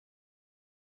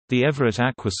The Everett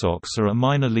AquaSox are a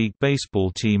minor league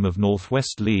baseball team of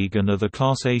Northwest League and are the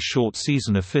Class A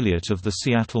short-season affiliate of the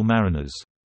Seattle Mariners.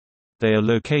 They are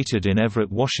located in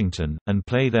Everett, Washington, and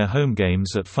play their home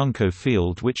games at Funko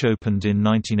Field, which opened in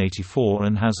 1984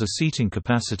 and has a seating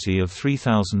capacity of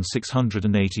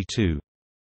 3,682.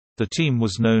 The team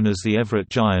was known as the Everett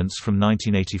Giants from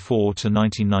 1984 to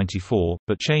 1994,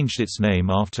 but changed its name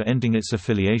after ending its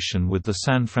affiliation with the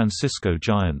San Francisco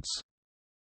Giants.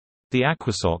 The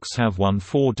AquaSox have won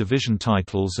 4 division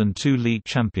titles and 2 league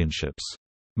championships.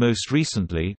 Most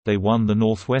recently, they won the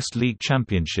Northwest League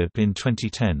Championship in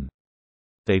 2010.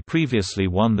 They previously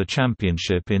won the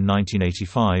championship in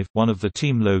 1985. One of the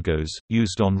team logos,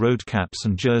 used on road caps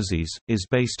and jerseys, is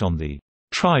based on the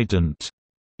trident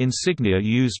insignia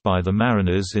used by the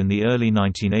Mariners in the early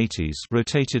 1980s,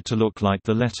 rotated to look like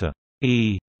the letter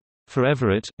E for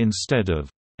Everett, instead of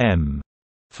M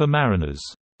for Mariners.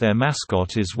 Their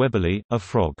mascot is Webberly, a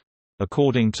frog.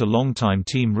 According to longtime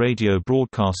team radio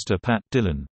broadcaster Pat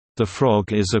Dillon, "The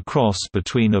frog is a cross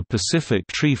between a Pacific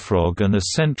tree frog and a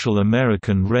Central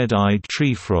American red-eyed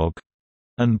tree frog,"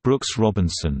 and Brooks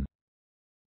Robinson.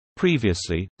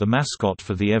 Previously, the mascot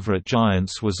for the Everett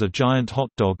Giants was a giant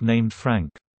hot dog named Frank.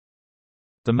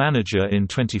 The manager in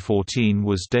 2014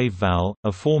 was Dave Val,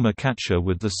 a former catcher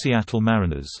with the Seattle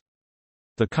Mariners.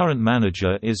 The current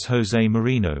manager is Jose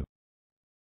Marino.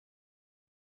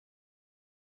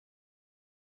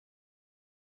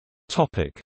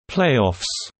 Playoffs.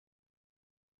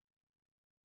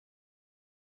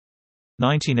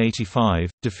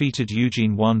 1985 – defeated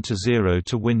Eugene 1-0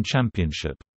 to win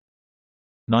championship.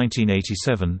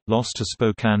 1987 – lost to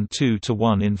Spokane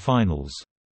 2-1 in finals.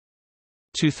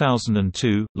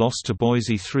 2002 – lost to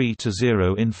Boise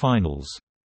 3-0 in finals.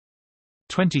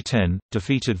 2010 –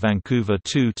 defeated Vancouver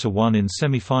 2-1 in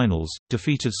semifinals,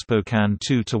 defeated Spokane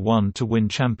 2-1 to win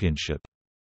championship.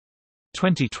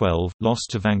 2012 – lost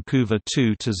to Vancouver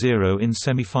 2-0 in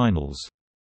semifinals.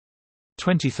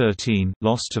 2013 –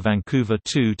 lost to Vancouver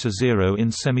 2-0 in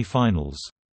semifinals.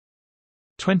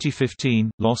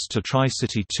 2015 – lost to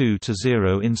Tri-City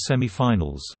 2-0 in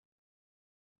semifinals.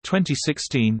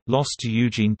 2016 – lost to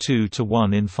Eugene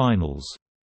 2-1 in finals.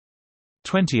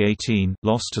 2018 –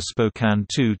 lost to Spokane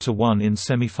 2-1 in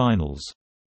semifinals.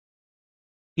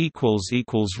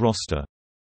 Roster